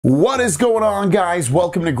What is going on, guys?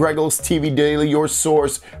 Welcome to Greggles TV Daily, your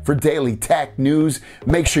source for daily tech news.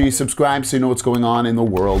 Make sure you subscribe so you know what's going on in the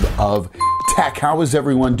world of tech. How is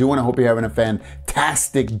everyone doing? I hope you're having a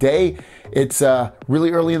fantastic day. It's really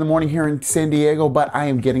early in the morning here in San Diego, but I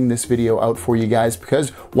am getting this video out for you guys because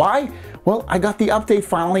why? Well, I got the update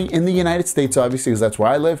finally in the United States, obviously, because that's where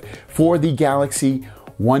I live, for the Galaxy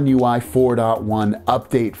One UI 4.1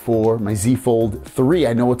 update for my Z Fold 3.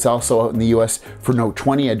 I know it's also out in the US for Note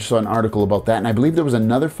 20. I just saw an article about that, and I believe there was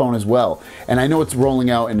another phone as well. And I know it's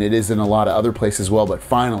rolling out, and it is in a lot of other places as well, but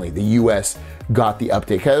finally the US got the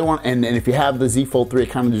update. And if you have the Z Fold 3, I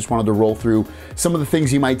kind of just wanted to roll through some of the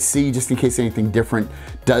things you might see just in case anything different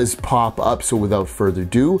does pop up. So without further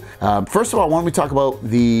ado, first of all, why don't we talk about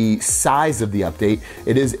the size of the update?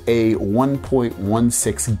 It is a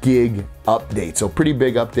 1.16 gig update, so pretty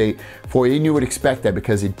big update for you, and you would expect that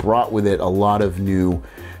because it brought with it a lot of new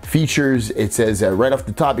features. It says right off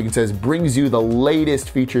the top, it says brings you the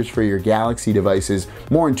latest features for your Galaxy devices,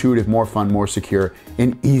 more intuitive, more fun, more secure,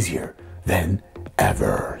 and easier than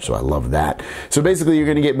ever. So I love that. So basically, you're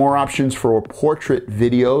going to get more options for portrait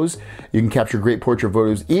videos. You can capture great portrait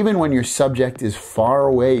photos even when your subject is far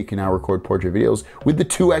away. You can now record portrait videos with the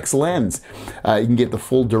 2x lens. You can get the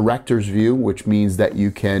full director's view, which means that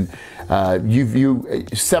you can you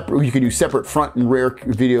can do separate front and rear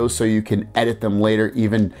videos, so you can edit them later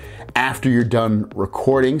even after you're done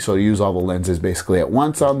recording. So use all the lenses basically at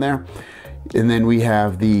once on there. And then we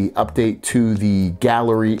have the update to the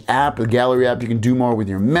Gallery app. The Gallery app, you can do more with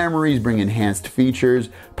your memories, bring enhanced features,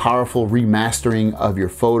 powerful remastering of your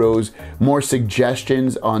photos, more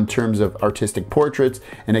suggestions on terms of artistic portraits,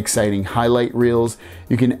 and exciting highlight reels.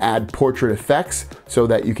 You can add portrait effects so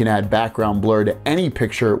that you can add background blur to any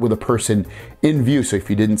picture with a person in view. So if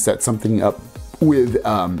you didn't set something up with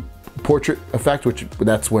portrait effect, which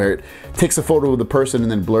that's where it takes a photo of the person and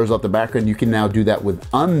then blurs out the background, you can now do that with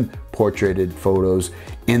unportraited photos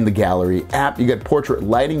in the Gallery app. You got portrait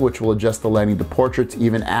lighting, which will adjust the lighting to portraits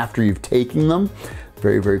even after you've taken them.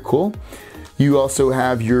 Very, very cool. You also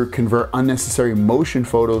have your convert unnecessary motion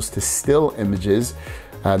photos to still images.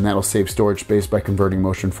 And that'll save storage space by converting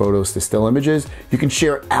motion photos to still images. You can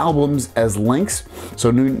share albums as links,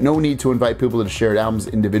 so no need to invite people to share albums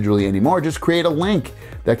individually anymore. Just create a link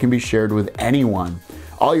that can be shared with anyone.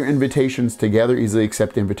 All your invitations together, easily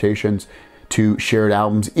accept invitations to shared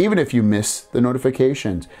albums, even if you miss the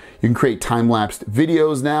notifications. You can create time-lapsed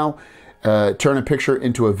videos now, turn a picture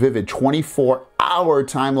into a vivid 24-hour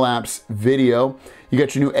time-lapse video. You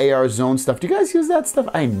got your new AR zone stuff. Do you guys use that stuff?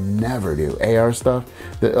 I never do. AR stuff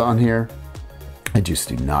on here. I just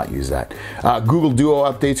do not use that. Google Duo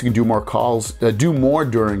updates. You can do more calls, do more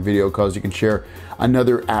during video calls. You can share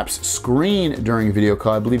another app's screen during a video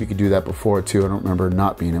call. I believe you could do that before too. I don't remember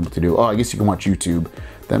not being able to do. Oh, I guess you can watch YouTube.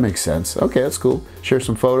 That makes sense. Okay, that's cool. Share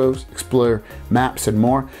some photos, explore maps and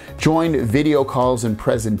more. Join video calls in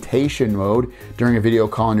presentation mode. During a video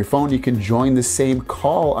call on your phone, you can join the same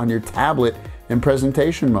call on your tablet in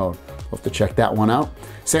presentation mode. We'll have to check that one out.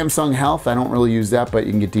 Samsung Health, I don't really use that, but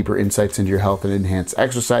you can get deeper insights into your health and enhance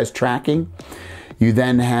exercise tracking. You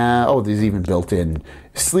then have, oh, there's even built-in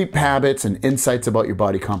sleep habits and insights about your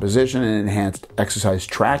body composition and enhanced exercise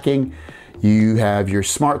tracking. You have your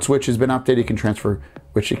smart switch has been updated. You can transfer,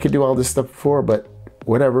 which it could do all this stuff before, but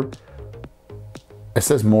whatever. It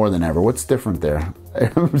says more than ever. What's different there?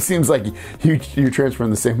 It seems like you're transferring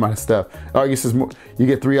the same amount of stuff. Oh, I guess more. You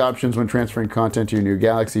get 3 options when transferring content to your new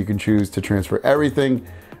Galaxy. You can choose to transfer everything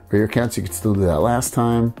or your accounts. You could still do that last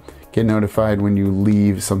time. Get notified when you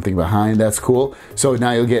leave something behind. That's cool. So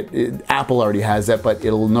now you'll get, Apple already has that, but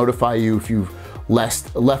it'll notify you if you've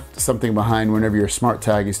left something behind whenever your smart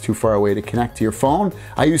tag is too far away to connect to your phone.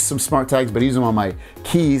 I use some smart tags, but I use them on my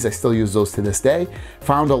keys. I still use those to this day.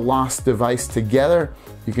 Found a lost device together.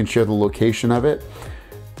 You can share the location of it.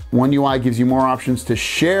 One UI gives you more options to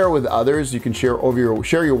share with others. You can share your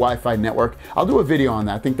Wi-Fi network. I'll do a video on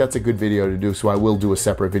that. I think that's a good video to do, so I will do a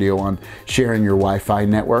separate video on sharing your Wi-Fi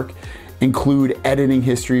network. Include editing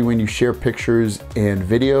history when you share pictures and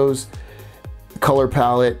videos. Color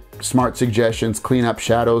palette, smart suggestions, clean up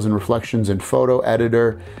shadows and reflections in photo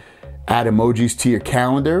editor. Add emojis to your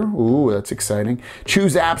calendar. Ooh, that's exciting.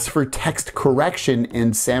 Choose apps for text correction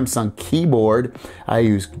in Samsung keyboard. I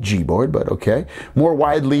use Gboard, but okay. More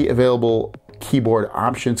widely available keyboard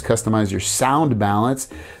options. Customize your sound balance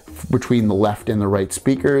between the left and the right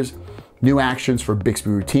speakers. New actions for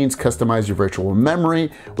Bixby routines. Customize your virtual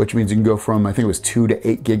memory, which means you can go from, I think it was 2 to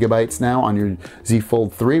 8 gigabytes now on your Z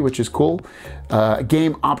Fold 3, which is cool.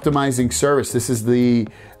 Game optimizing service. This is the,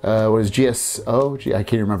 what is GSO? I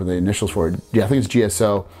can't remember the initials for it. Yeah, I think it's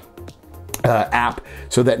GSO. app,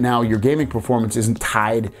 so that now your gaming performance isn't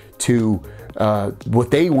tied to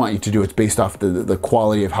what they want you to do. It's based off the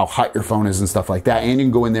quality of how hot your phone is and stuff like that. And you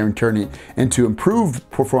can go in there and turn it into improved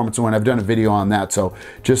performance. And I've done a video on that, so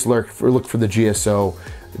just look for the GSO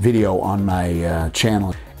video on my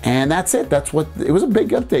channel. And that's it. That's what it was, a big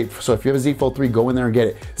update. So if you have a Z Fold 3, go in there and get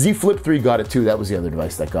it. Z Flip 3 got it too. That was the other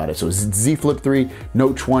device that got it. So Z Flip 3,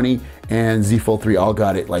 Note 20, and Z Fold 3 all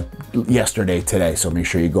got it like yesterday, today. So make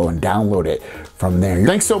sure you go and download it from there.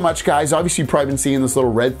 Thanks so much, guys. Obviously, you've probably been seeing this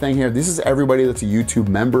little red thing here. This is everybody that's a YouTube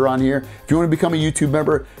member on here. If you want to become a YouTube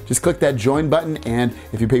member, just click that join button. And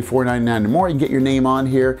if you pay $4.99 or more, you can get your name on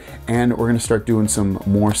here. And we're going to start doing some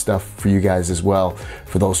more stuff for you guys as well,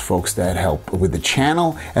 for those folks that help with the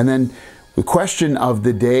channel. And then the question of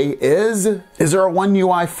the day is there a One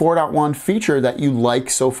UI 4.1 feature that you like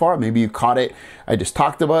so far? Maybe you caught it, I just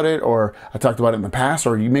talked about it, or I talked about it in the past,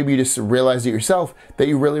 or maybe you just realized it yourself that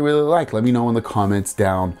you really, really like. Let me know in the comments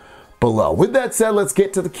down below. With that said, let's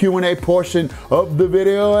get to the Q&A portion of the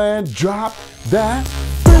video and drop that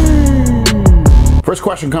beat. First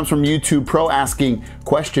question comes from YouTube Pro asking,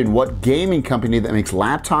 question, what gaming company that makes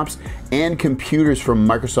laptops and computers from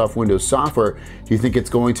Microsoft Windows software do you think it's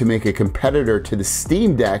going to make a competitor to the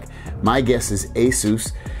Steam Deck? My guess is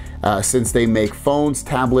Asus, since they make phones,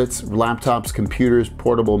 tablets, laptops, computers,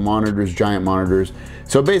 portable monitors, giant monitors.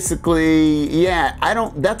 So basically, yeah,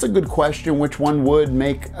 that's a good question. Which one would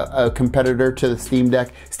make a competitor to the Steam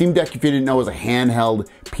Deck? Steam Deck, if you didn't know, is a handheld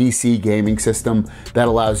PC gaming system that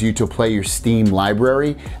allows you to play your Steam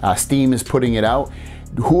library. Steam is putting it out.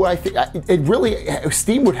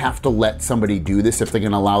 Steam would have to let somebody do this if they're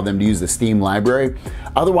gonna allow them to use the Steam library.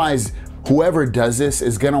 Otherwise, whoever does this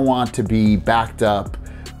is gonna want to be backed up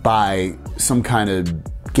by some kind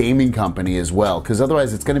of gaming company as well, because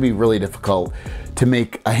otherwise it's going to be really difficult to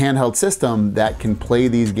make a handheld system that can play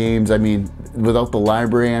these games. I mean, without the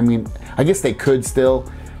library, I mean, I guess they could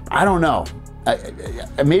still. I don't know.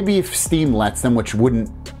 Maybe if Steam lets them, which wouldn't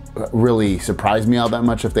really surprise me all that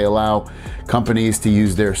much if they allow companies to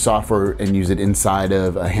use their software and use it inside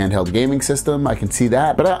of a handheld gaming system. I can see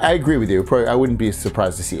that, but I agree with you. I wouldn't be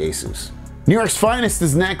surprised to see Asus. New York's Finest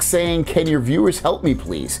is next saying, can your viewers help me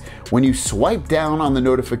please? When you swipe down on the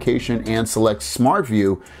notification and select Smart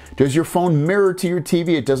View, does your phone mirror to your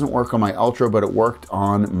TV? It doesn't work on my Ultra, but it worked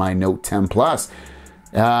on my Note 10 Plus.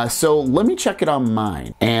 So let me check it on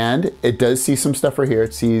mine. And it does see some stuff right here.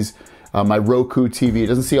 It sees my Roku TV. It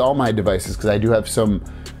doesn't see all my devices because I do have some.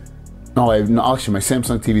 Actually, my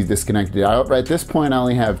Samsung TV is disconnected. At this point, I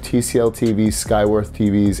only have TCL TVs, Skyworth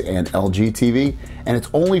TVs, and LG TV. And it's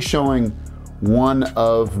only showing one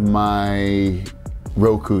of my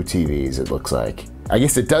Roku TVs, it looks like. I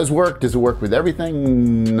guess it does work. Does it work with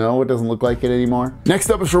everything? No, it doesn't look like it anymore.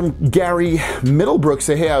 Next up is from Gary Middlebrook.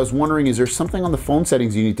 Say, hey, I was wondering, is there something on the phone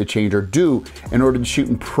settings you need to change or do in order to shoot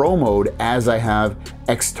in pro mode, as I have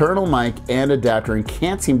external mic and adapter and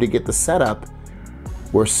can't seem to get the setup?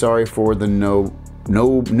 We're sorry for the no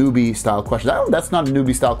newbie style question. That's not a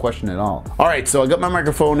newbie style question at all. All right, so I got my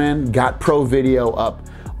microphone in, got pro video up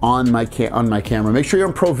on my camera. Make sure you're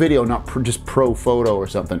on pro video, not just pro photo or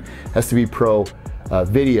something. It has to be pro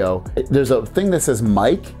video. There's a thing that says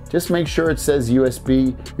mic. Just make sure it says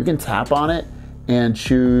USB. You can tap on it and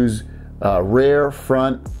choose rear,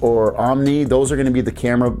 front, or omni. Those are going to be the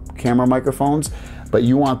camera microphones, but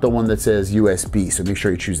you want the one that says USB, so make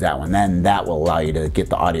sure you choose that one. Then that will allow you to get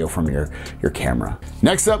the audio from your camera.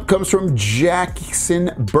 Next up comes from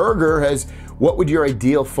Jackson Berger. What would your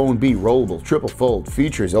ideal phone be? Rollable, triple fold,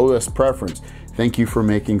 features, OS preference. Thank you for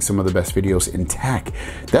making some of the best videos in tech.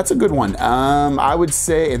 That's a good one. I would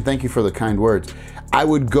say, and thank you for the kind words, I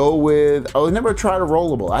would go with, I would never try a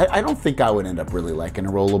rollable. I don't think I would end up really liking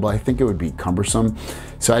a rollable. I think it would be cumbersome.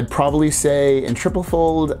 So I'd probably say in triple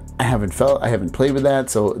fold, I haven't played with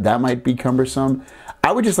that, so that might be cumbersome.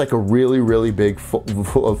 I would just like a really, really big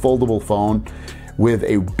foldable phone with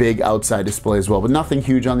a big outside display as well, but nothing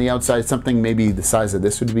huge on the outside. Something maybe the size of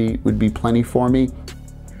this would be plenty for me.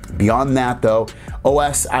 Beyond that though,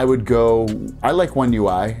 OS, I like One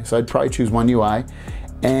UI, so I'd probably choose One UI.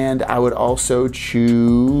 And I would also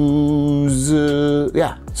choose,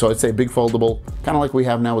 so I'd say big foldable, kind of like we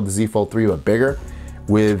have now with the Z Fold 3, but bigger,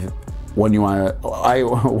 with One UI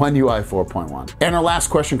 4.1. And our last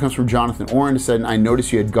question comes from Jonathan Oren, who said, I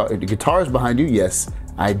noticed you had guitars behind you. Yes,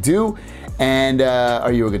 I do. And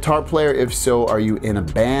are you a guitar player? If so, are you in a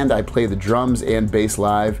band? I play the drums and bass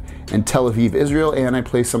live in Tel Aviv, Israel, and I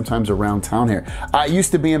play sometimes around town here. I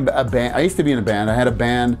used to be in a band. I had a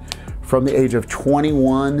band from the age of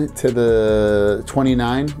 21 to the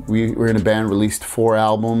 29. We were in a band, released 4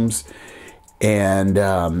 albums. And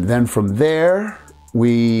then from there,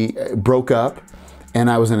 we broke up, and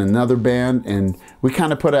I was in another band, and we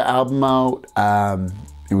kind of put an album out, and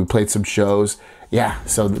we played some shows. Yeah,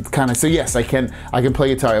 so yes, I can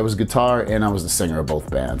play guitar. I was guitar, and I was the singer of both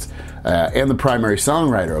bands, and the primary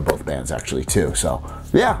songwriter of both bands, actually, too. So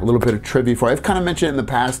yeah, a little bit of trivia for you. I've kind of mentioned in the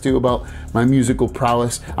past too about my musical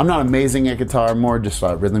prowess. I'm not amazing at guitar, more just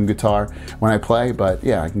rhythm guitar when I play, but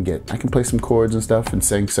yeah, I can play some chords and stuff and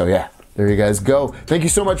sing. So yeah, there you guys go. Thank you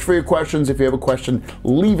so much for your questions. If you have a question,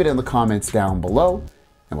 leave it in the comments down below,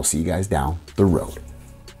 and we'll see you guys down the road.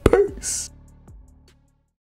 Peace.